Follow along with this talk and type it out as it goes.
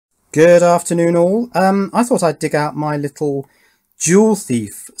Good afternoon all. I thought I'd dig out my little Joule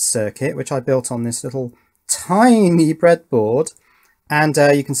Thief circuit, which I built on this little tiny breadboard. And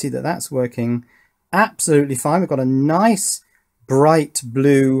you can see that that's working absolutely fine. We've got a nice bright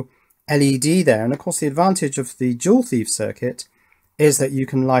blue LED there. And of course, the advantage of the Joule Thief circuit is that you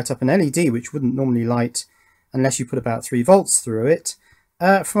can light up an LED, which wouldn't normally light unless you put about 3 volts through it,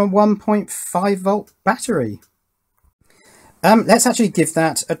 from a 1.5 volt battery. Let's actually give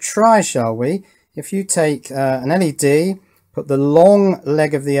that a try, shall we? If you take an LED, put the long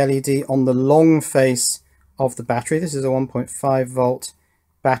leg of the LED on the long face of the battery. This is a 1.5 volt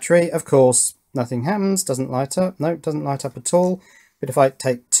battery. Of course, nothing happens, doesn't light up. No, it doesn't light up at all. But if I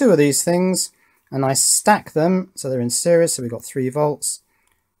take 2 of these things and I stack them, so they're in series, so we've got 3 volts.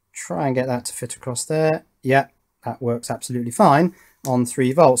 Try and get that to fit across there. Yeah, that works absolutely fine on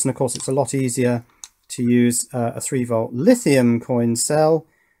 3 volts. And of course, it's a lot easier to use a 3 volt lithium coin cell,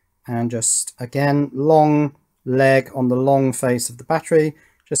 and just again long leg on the long face of the battery,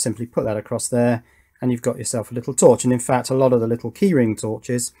 just simply put that across there and you've got yourself a little torch. And in fact, a lot of the little keyring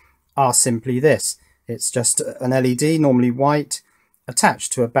torches are simply this. It's just an LED, normally white,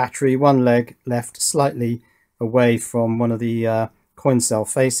 attached to a battery, one leg left slightly away from one of the coin cell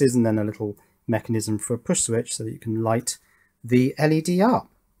faces, and then a little mechanism for a push switch so that you can light the LED up.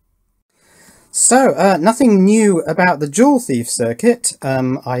 So, nothing new about the Joule Thief circuit,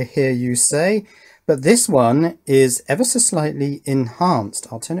 I hear you say, but this one is ever so slightly enhanced.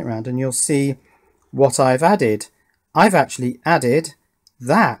 I'll turn it around and you'll see what I've added. I've actually added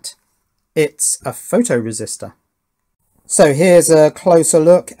that. It's a photoresistor. So here's a closer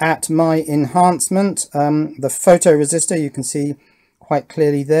look at my enhancement. The photoresistor, you can see quite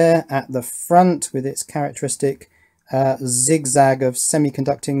clearly there at the front with its characteristic zigzag of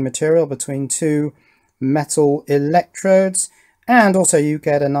semiconducting material between 2 metal electrodes, and also you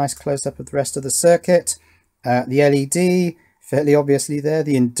get a nice close-up of the rest of the circuit. The LED, fairly obviously there,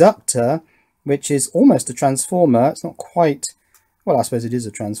 the inductor, which is almost a transformer. It's not quite, well, I suppose it is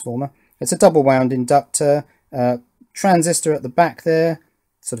a transformer. It's a double wound inductor, transistor at the back there,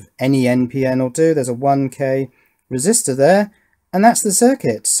 sort of any NPN will do. There's a 1K resistor there, and that's the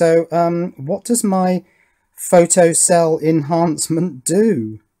circuit. So what does my photocell enhancement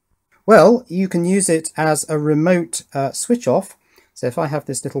do? Well, you can use it as a remote switch off. So if I have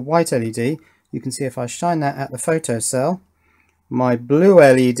this little white LED, you can see if I shine that at the photocell, my blue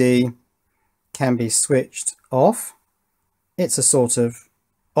LED can be switched off. It's a sort of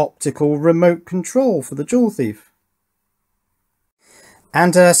optical remote control for the Joule Thief.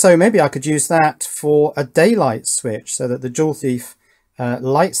 And so maybe I could use that for a daylight switch so that the Joule Thief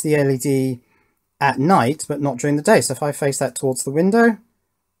lights the LED at night, but not during the day. So if I face that towards the window,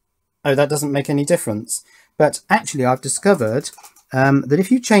 oh, that doesn't make any difference. But actually, I've discovered that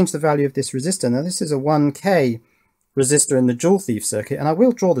if you change the value of this resistor, now this is a 1K resistor in the Joule Thief circuit, and I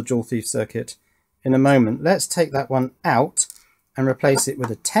will draw the Joule Thief circuit in a moment. Let's take that one out and replace it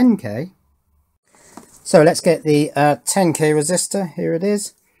with a 10K. So let's get the 10K resistor. Here it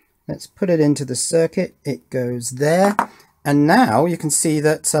is. Let's put it into the circuit. It goes there. And now you can see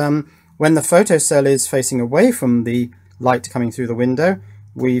that when the photocell is facing away from the light coming through the window,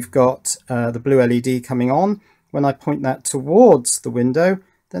 we've got the blue LED coming on. When I point that towards the window,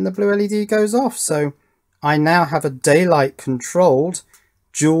 then the blue LED goes off. So I now have a daylight controlled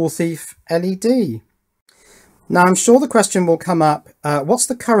Joule Thief LED. Now I'm sure the question will come up, what's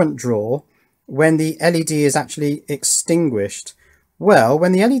the current draw when the LED is actually extinguished? Well,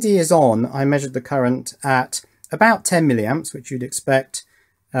 when the LED is on, I measured the current at about 10 milliamps, which you'd expect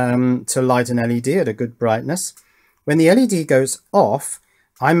to light an LED at a good brightness. When the LED goes off,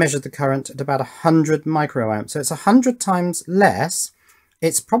 I measured the current at about 100 microamps. So it's 100 times less.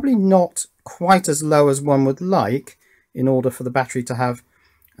 It's probably not quite as low as one would like in order for the battery to have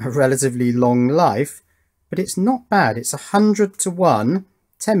a relatively long life, but it's not bad. It's 100 to 1,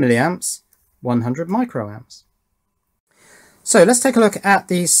 10 milliamps, 100 microamps. So let's take a look at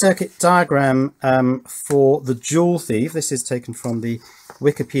the circuit diagram for the Joule Thief. This is taken from the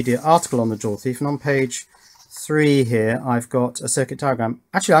Wikipedia article on the Joule Thief, and on page 3 here I've got a circuit diagram.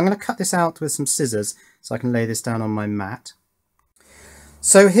 Actually, I'm going to cut this out with some scissors so I can lay this down on my mat.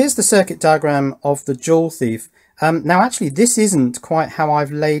 So here's the circuit diagram of the Joule Thief. Now actually this isn't quite how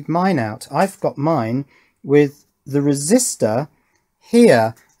I've laid mine out. I've got mine with the resistor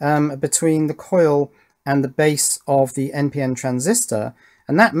here between the coil and the base of the NPN transistor,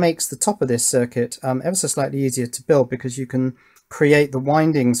 and that makes the top of this circuit ever so slightly easier to build because you can create the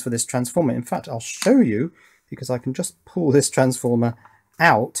windings for this transformer. In fact, I'll show you, because I can just pull this transformer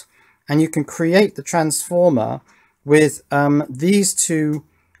out and you can create the transformer with these two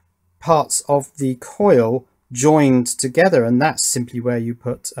parts of the coil joined together, and that's simply where you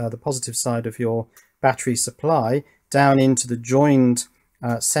put the positive side of your battery supply down into the joined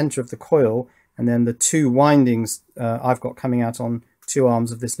center of the coil, and then the two windings I've got coming out on two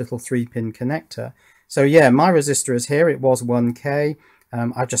arms of this little 3-pin connector. So yeah, my resistor is here. It was 1K.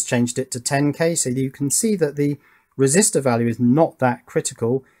 I've just changed it to 10K, so you can see that the resistor value is not that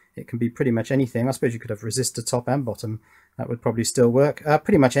critical. It can be pretty much anything. I suppose you could have resistor top and bottom. That would probably still work.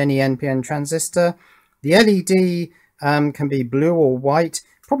 Pretty much any NPN transistor. The LED can be blue or white.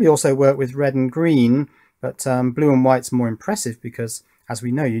 Probably also work with red and green, but blue and white's more impressive because, as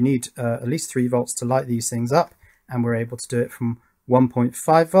we know, you need at least 3 volts to light these things up, and we're able to do it from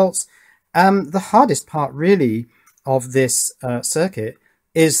 1.5 volts. The hardest part really of this circuit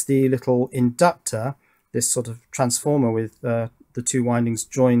is the little inductor, this sort of transformer with the 2 windings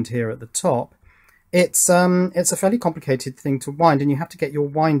joined here at the top. It's a fairly complicated thing to wind, and you have to get your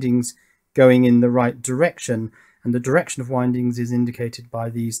windings going in the right direction, and the direction of windings is indicated by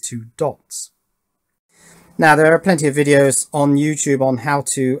these 2 dots. Now, there are plenty of videos on YouTube on how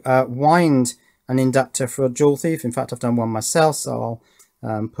to wind an inductor for a Joule Thief. In fact, I've done one myself, so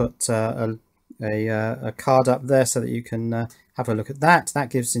I'll put a card up there so that you can have a look at that. That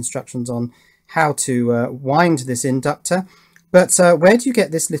gives instructions on how to wind this inductor. But where do you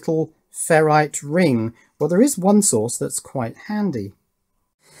get this little ferrite ring? Well, there is one source that's quite handy.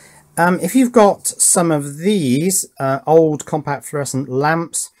 If you've got some of these old compact fluorescent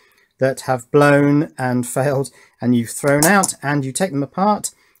lamps that have blown and failed and you've thrown out and you take them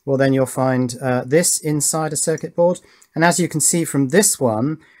apart, well, then you'll find this inside a circuit board. And as you can see from this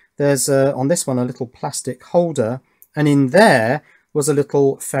one, there's on this one a little plastic holder, and in there was a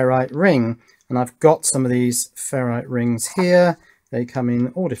little ferrite ring. And I've got some of these ferrite rings here. They come in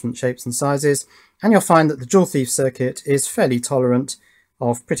all different shapes and sizes, and you'll find that the Joule Thief circuit is fairly tolerant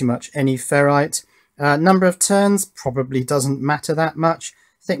of pretty much any ferrite. Number of turns probably doesn't matter that much.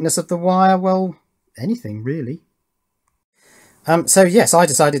 Thickness of the wire, well, anything really. So yes, I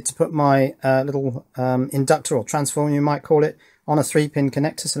decided to put my little inductor, or transformer you might call it, on a 3-pin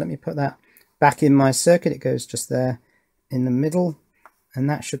connector. So let me put that back in my circuit. It goes just there in the middle, and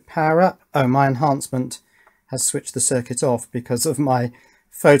that should power up. Oh, my enhancement has switched the circuit off because of my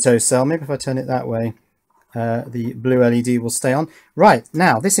photo cell. Maybe if I turn it that way, the blue LED will stay on. Right,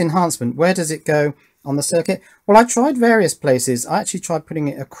 now this enhancement, where does it go on the circuit? Well, I tried various places. I actually tried putting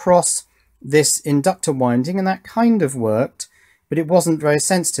it across this inductor winding, and that kind of worked, but it wasn't very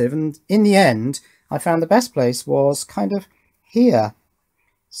sensitive. And in the end, I found the best place was kind of here.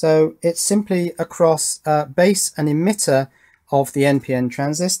 So it's simply across base and emitter of the NPN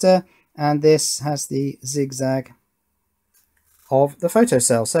transistor, and this has the zigzag of the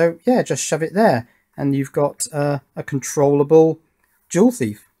photocell. So yeah, just shove it there, and you've got a controllable Joule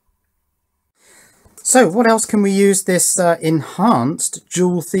Thief. So what else can we use this enhanced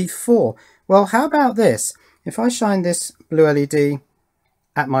Joule Thief for? Well, how about this? If I shine this blue LED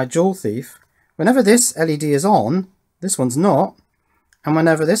at my Joule Thief, whenever this LED is on, this one's not, and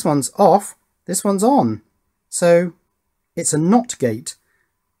whenever this one's off, this one's on. So it's a NOT gate.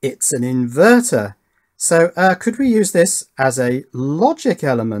 It's an inverter. So could we use this as a logic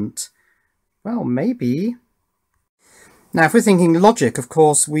element? Well, maybe. Now, if we're thinking logic, of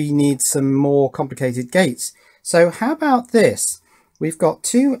course, we need some more complicated gates. So how about this? We've got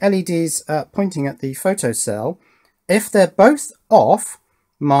 2 LEDs pointing at the photocell. If they're both off,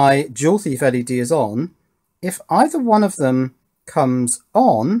 my Joule Thief LED is on. If either one of them comes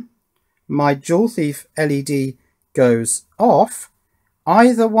on, my Joule Thief LED goes off.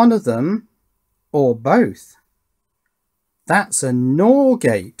 Either one of them or both. That's a NOR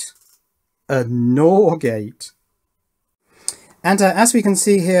gate. A NOR gate. And as we can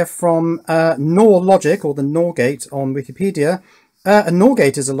see here from NOR logic, or the NOR gate on Wikipedia, a NOR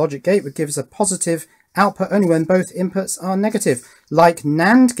gate is a logic gate which gives a positive output only when both inputs are negative. Like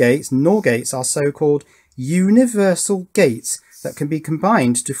NAND gates, NOR gates are so-called universal gates that can be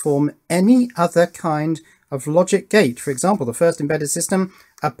combined to form any other kind of logic gate. For example, the first embedded system,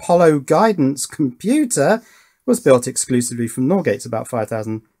 Apollo guidance computer, was built exclusively from NOR gates, about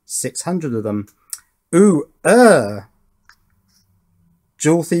 5,600 of them. Ooh,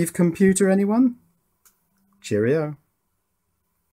 Joule Thief computer, anyone? Cheerio.